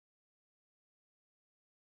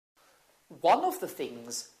one of the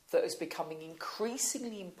things that is becoming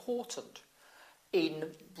increasingly important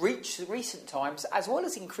in recent times, as well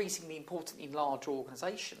as increasingly important in large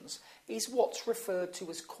organisations, is what's referred to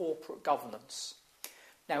as corporate governance.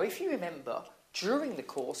 Now, if you remember, during the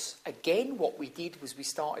course, again, what we did was we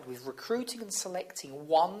started with recruiting and selecting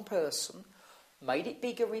one person, made it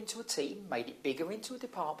bigger into a team, made it bigger into a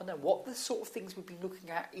department, and what the sort of things we've been looking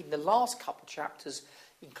at in the last couple of chapters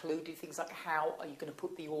included things like how are you going to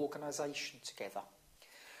put the organisation together.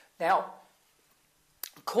 Now,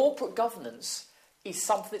 corporate governance is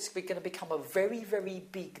something that's going to become a very, very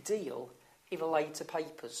big deal in later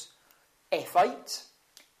papers. F8,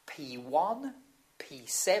 P1,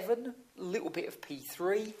 P7, a little bit of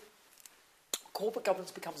P3. Corporate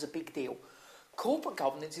governance becomes a big deal. Corporate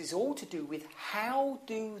governance is all to do with how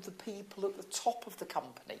do the people at the top of the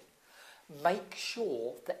company make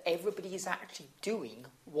sure that everybody is actually doing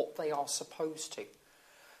what they are supposed to.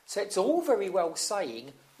 So it's all very well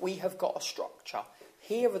saying we have got a structure.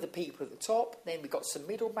 Here are the people at the top, then we've got some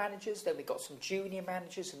middle managers, then we've got some junior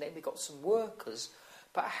managers, and then we've got some workers.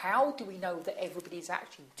 But how do we know that everybody is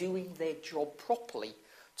actually doing their job properly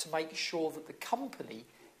to make sure that the company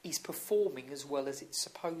is performing as well as it's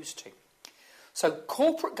supposed to? So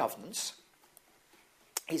corporate governance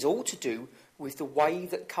is all to do with the way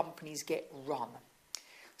that companies get run.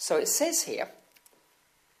 So it says here,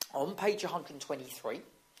 on page 123,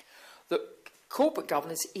 that corporate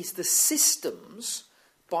governance is the systems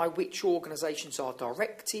by which organisations are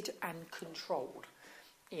directed and controlled.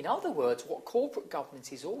 In other words, what corporate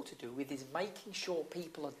governance is all to do with is making sure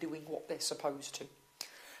people are doing what they're supposed to.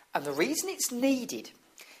 And the reason it's needed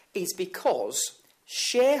is because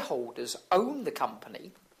shareholders own the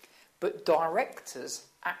company, but directors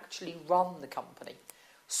actually run the company.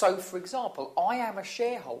 So, for example, I am a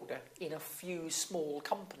shareholder in a few small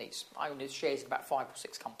companies. I own shares in about 5 or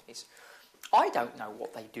 6 companies. I don't know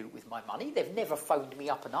what they do with my money. They've never phoned me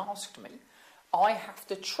up and asked me. I have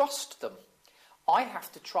to trust them. I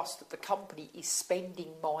have to trust that the company is spending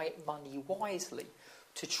my money wisely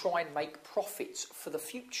to try and make profits for the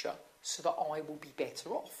future so that I will be better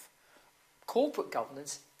off. Corporate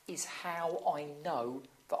governance is how I know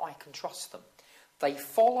that I can trust them. They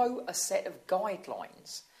follow a set of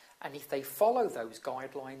guidelines, and if they follow those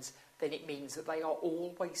guidelines, then it means that they are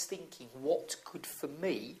always thinking what's good for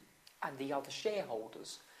me and the other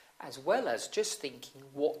shareholders, as well as just thinking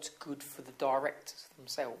what's good for the directors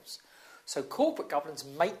themselves. So corporate governance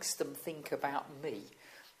makes them think about me.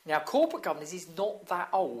 Now, corporate governance is not that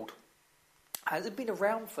old. It hasn't been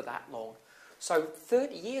around for that long. So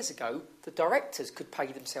 30 years ago, the directors could pay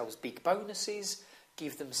themselves big bonuses,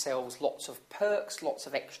 give themselves lots of perks, lots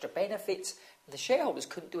of extra benefits, and the shareholders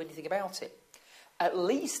couldn't do anything about it. At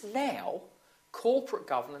least now, corporate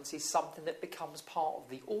governance is something that becomes part of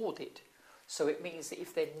the audit. So it means that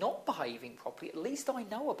if they're not behaving properly, at least I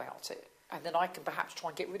know about it, and then I can perhaps try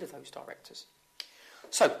and get rid of those directors.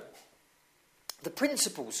 So, the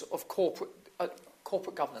principles of corporate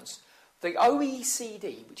governance. The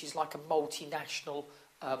OECD, which is like a multinational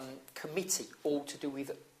committee all to do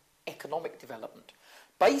with economic development,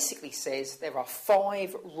 basically says there are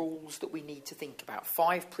 5 rules that we need to think about,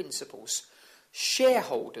 5 principles.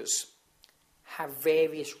 Shareholders have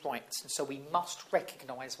various rights, and so we must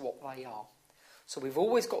recognise what they are. So we've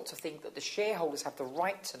always got to think that the shareholders have the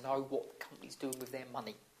right to know what the company's doing with their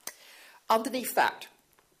money. Underneath that,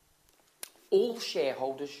 all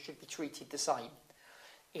shareholders should be treated the same.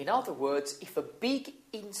 In other words, if a big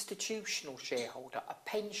institutional shareholder, a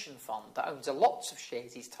pension fund that owns lots of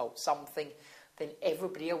shares, is told something, then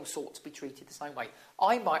everybody else ought to be treated the same way.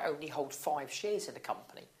 I might only hold 5 shares in a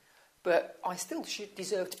company, but I still should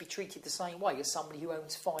deserve to be treated the same way as somebody who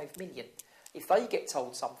owns 5 million. If they get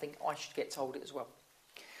told something, I should get told it as well.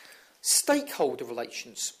 Stakeholder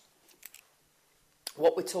relations.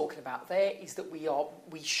 What we're talking about there is that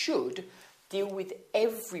we should deal with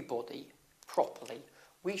everybody properly.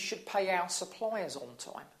 We should pay our suppliers on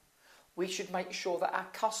time. We should make sure that our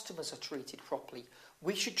customers are treated properly.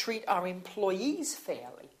 We should treat our employees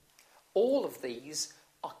fairly. All of these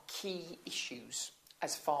are key issues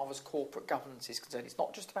as far as corporate governance is concerned. It's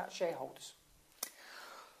not just about shareholders.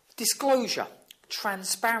 Disclosure,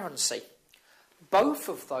 transparency. Both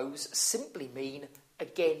of those simply mean,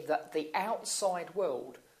 again, that the outside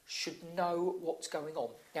world should know what's going on.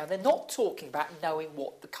 Now, they're not talking about knowing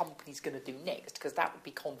what the company's going to do next, because that would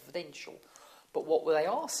be confidential. But what they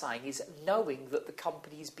are saying is knowing that the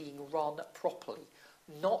company is being run properly,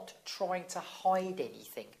 not trying to hide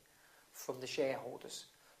anything from the shareholders,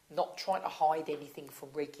 not trying to hide anything from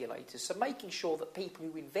regulators. So making sure that people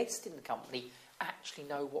who invest in the company actually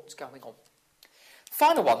know what's going on.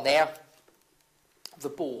 Final one there, the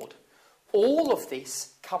board. All of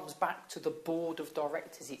this comes back to the board of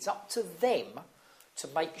directors. It's up to them to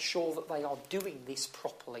make sure that they are doing this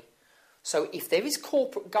properly. So if there is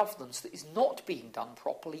corporate governance that is not being done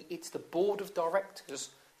properly, it's the board of directors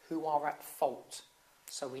who are at fault.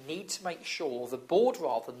 So we need to make sure, the board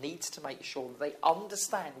rather needs to make sure that they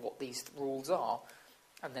understand what these rules are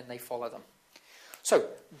and then they follow them. So,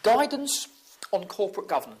 guidance on corporate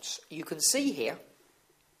governance. You can see here,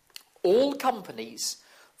 all companies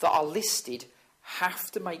that are listed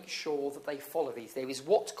have to make sure that they follow these. There is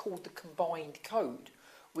what's called the combined code,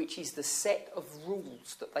 which is the set of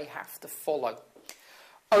rules that they have to follow.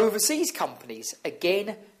 Overseas companies,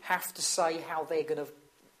 again, have to say how they're going to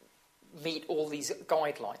meet all these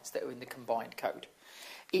guidelines that are in the combined code.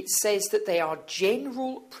 It says that they are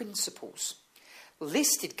general principles.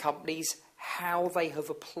 Listed companies, how they have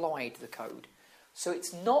applied the code. So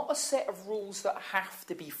it's not a set of rules that have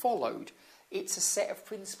to be followed. It's a set of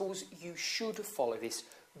principles you should follow this.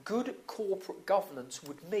 Good corporate governance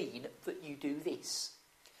would mean that you do this.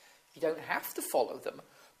 You don't have to follow them,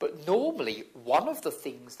 but normally one of the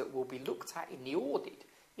things that will be looked at in the audit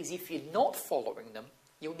is if you're not following them,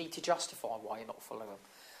 you'll need to justify why you're not following them.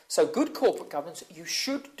 So good corporate governance, you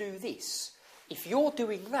should do this. If you're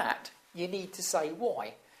doing that, you need to say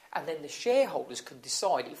why. And then the shareholders can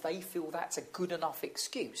decide if they feel that's a good enough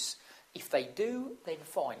excuse. If they do, then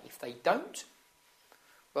fine. If they don't,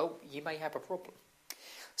 well, you may have a problem.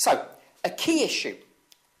 So, a key issue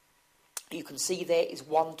you can see there is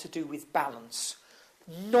one to do with balance.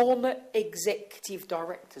 Non-executive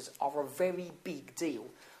directors are a very big deal.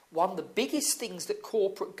 One of the biggest things that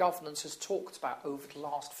corporate governance has talked about over the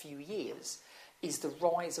last few years is the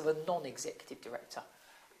rise of a non-executive director.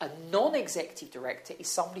 A non-executive director is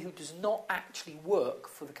somebody who does not actually work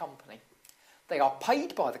for the company. They are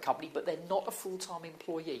paid by the company, but they're not a full-time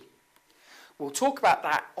employee. We'll talk about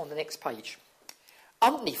that on the next page.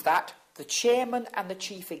 Underneath that, the chairman and the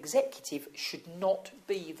chief executive should not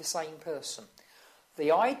be the same person.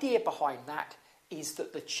 The idea behind that is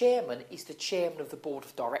that the chairman is the chairman of the board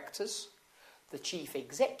of directors. The chief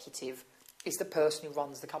executive is the person who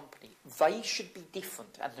runs the company. They should be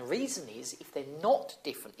different. And the reason is, if they're not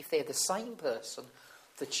different, if they're the same person,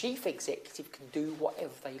 the chief executive can do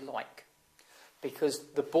whatever they like. Because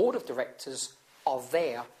the board of directors are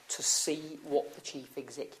there to see what the chief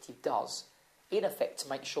executive does. In effect, to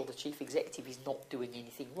make sure the chief executive is not doing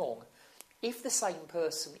anything wrong. If the same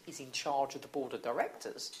person is in charge of the board of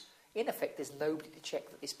directors, in effect, there's nobody to check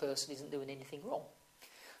that this person isn't doing anything wrong.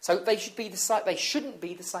 So they should be they shouldn't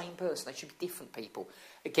be the same person. They should be different people.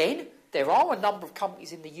 Again, there are a number of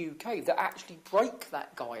companies in the UK that actually break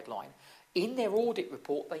that guideline. In their audit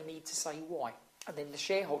report, they need to say why. And then the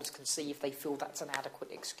shareholders can see if they feel that's an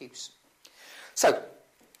adequate excuse. So,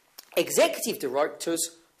 executive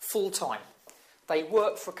directors, full-time. They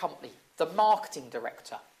work for a company. The marketing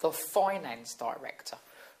director, the finance director.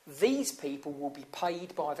 These people will be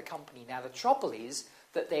paid by the company. Now, the trouble is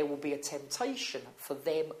that there will be a temptation for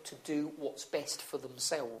them to do what's best for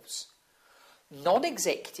themselves.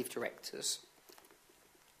 Non-executive directors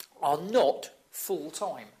are not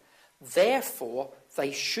full-time. Therefore,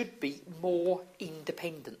 they should be more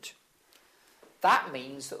independent. That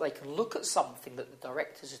means that they can look at something that the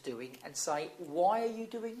directors are doing and say, why are you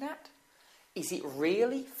doing that? Is it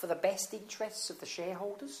really for the best interests of the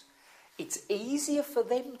shareholders? It's easier for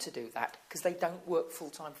them to do that because they don't work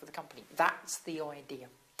full-time for the company. That's the idea.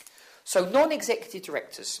 So non-executive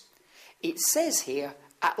directors. It says here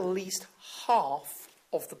at least half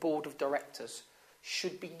of the board of directors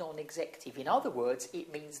should be non-executive. In other words,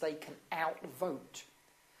 it means they can outvote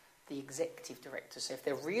the executive director. So if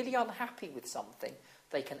they're really unhappy with something,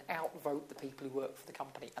 they can outvote the people who work for the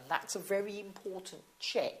company. And that's a very important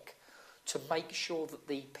check to make sure that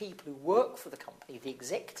the people who work for the company, the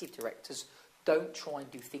executive directors, don't try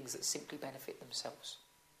and do things that simply benefit themselves.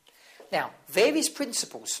 Now, various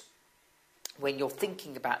principles when you're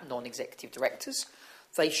thinking about non-executive directors.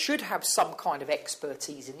 They should have some kind of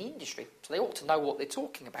expertise in the industry, so they ought to know what they're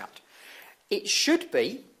talking about. It should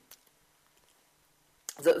be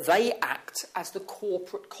that they act as the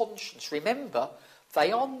corporate conscience. Remember,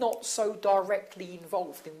 they are not so directly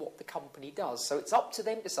involved in what the company does, so it's up to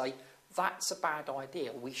them to say, that's a bad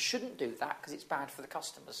idea. We shouldn't do that because it's bad for the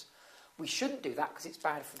customers. We shouldn't do that because it's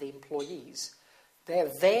bad for the employees. They're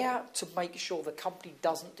there to make sure the company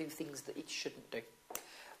doesn't do things that it shouldn't do.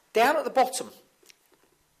 Down at the bottom,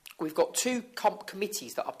 we've got two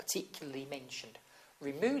committees that are particularly mentioned,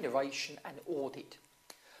 remuneration and audit.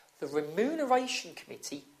 The remuneration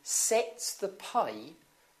committee sets the pay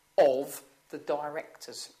of the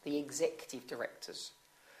directors, the executive directors.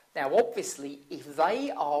 Now, obviously, if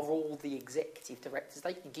they are all the executive directors,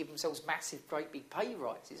 they can give themselves massive, great big pay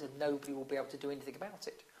rises and nobody will be able to do anything about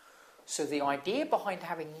it. So the idea behind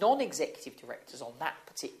having non-executive directors on that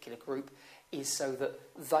particular group is so that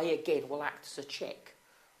they, again, will act as a check.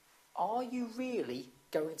 Are you really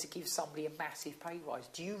going to give somebody a massive pay rise?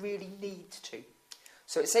 Do you really need to?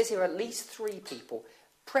 So it says here at least 3 people,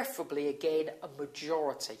 preferably, again, a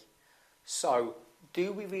majority. So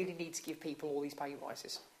do we really need to give people all these pay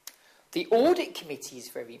rises? The audit committee is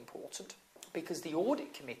very important because the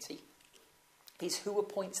audit committee is who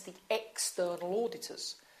appoints the external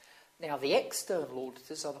auditors. Now, the external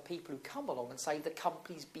auditors are the people who come along and say the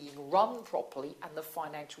company's being run properly and the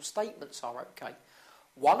financial statements are okay.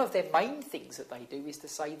 One of their main things that they do is to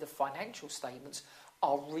say the financial statements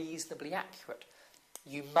are reasonably accurate.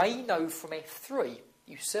 You may know from F3,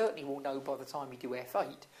 you certainly will know by the time you do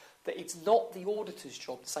F8, that it's not the auditor's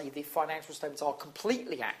job to say the financial statements are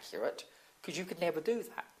completely accurate, because you could never do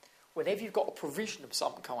that. Whenever you've got a provision of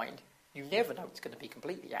some kind, you never know it's going to be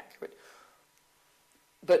completely accurate.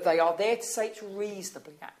 But they are there to say it's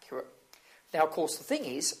reasonably accurate. Now, of course, the thing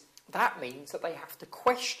is, that means that they have to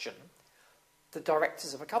question the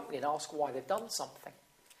directors of a company and ask why they've done something.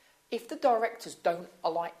 If the directors don't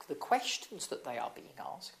like the questions that they are being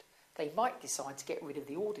asked, they might decide to get rid of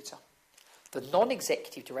the auditor. The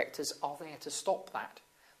non-executive directors are there to stop that.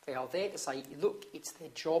 They are there to say, look, it's their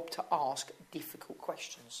job to ask difficult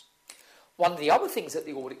questions. One of the other things that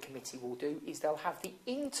the audit committee will do is they'll have the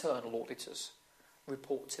internal auditors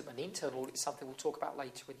report to them. An internal audit is something we'll talk about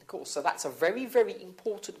later in the course. So that's a very, very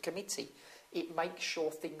important committee. It makes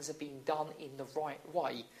sure things are being done in the right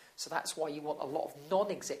way. So that's why you want a lot of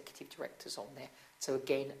non-executive directors on there to,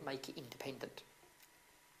 again, make it independent.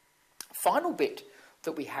 Final bit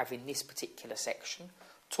that we have in this particular section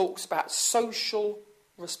talks about social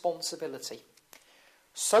responsibility.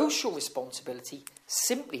 Social responsibility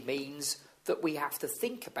simply means that we have to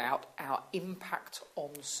think about our impact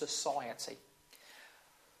on society.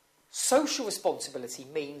 Social responsibility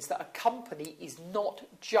means that a company is not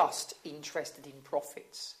just interested in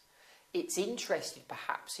profits. It's interested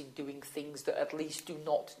perhaps in doing things that at least do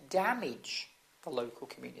not damage the local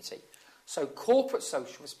community. So corporate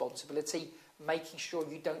social responsibility, making sure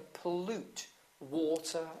you don't pollute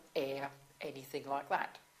water, air, anything like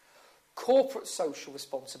that. Corporate social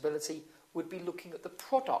responsibility would be looking at the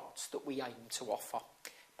products that we aim to offer,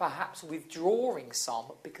 perhaps withdrawing some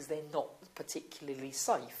because they're not particularly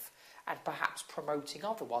safe, and perhaps promoting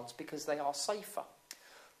other ones because they are safer.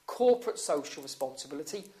 Corporate social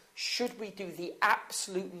responsibility, should we do the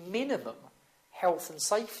absolute minimum health and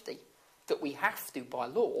safety that we have to by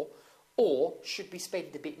law, or should we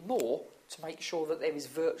spend a bit more to make sure that there is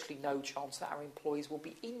virtually no chance that our employees will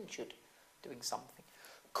be injured doing something?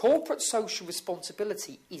 Corporate social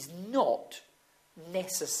responsibility is not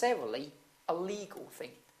necessarily a legal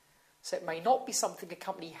thing. So it may not be something a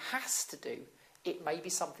company has to do, it may be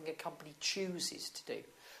something a company chooses to do.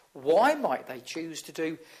 Why might they choose to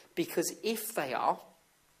do? Because if they are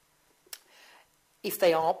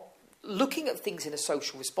looking at things in a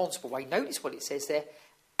social responsible way, notice what it says there,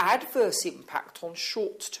 adverse impact on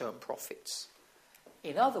short-term profits.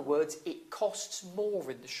 In other words, it costs more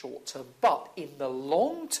in the short term, but in the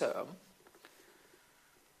long term,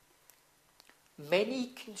 many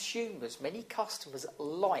consumers, many customers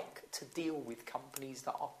like to deal with companies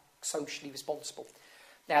that are socially responsible.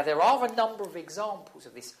 Now, there are a number of examples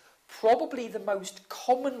of this. Probably the most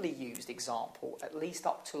commonly used example, at least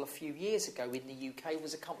up till a few years ago in the UK,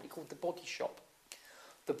 was a company called The Body Shop.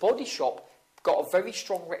 The Body Shop got a very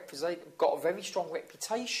strong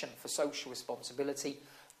reputation for social responsibility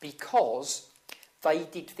because they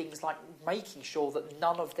did things like making sure that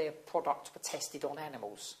none of their products were tested on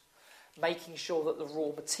animals, making sure that the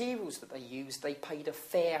raw materials that they used, they paid a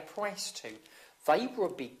fair price to. They were a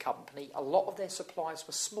big company. A lot of their suppliers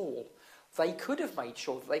were small. They could have made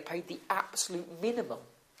sure that they paid the absolute minimum.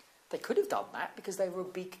 They could have done that because they were a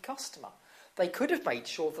big customer. They could have made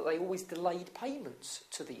sure that they always delayed payments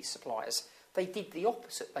to these suppliers. They did the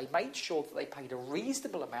opposite. They made sure that they paid a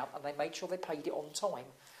reasonable amount and they made sure they paid it on time.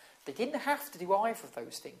 They didn't have to do either of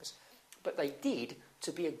those things, but they did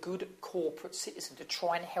to be a good corporate citizen, to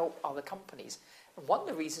try and help other companies. And one of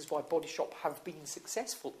the reasons why Body Shop have been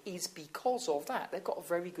successful is because of that. They've got a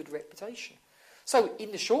very good reputation. So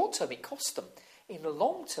in the short term, it costs them. In the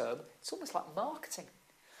long term, it's almost like marketing.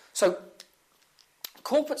 So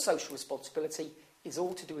corporate social responsibility is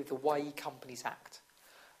all to do with the way companies act.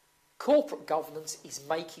 Corporate governance is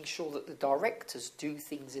making sure that the directors do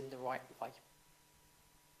things in the right way.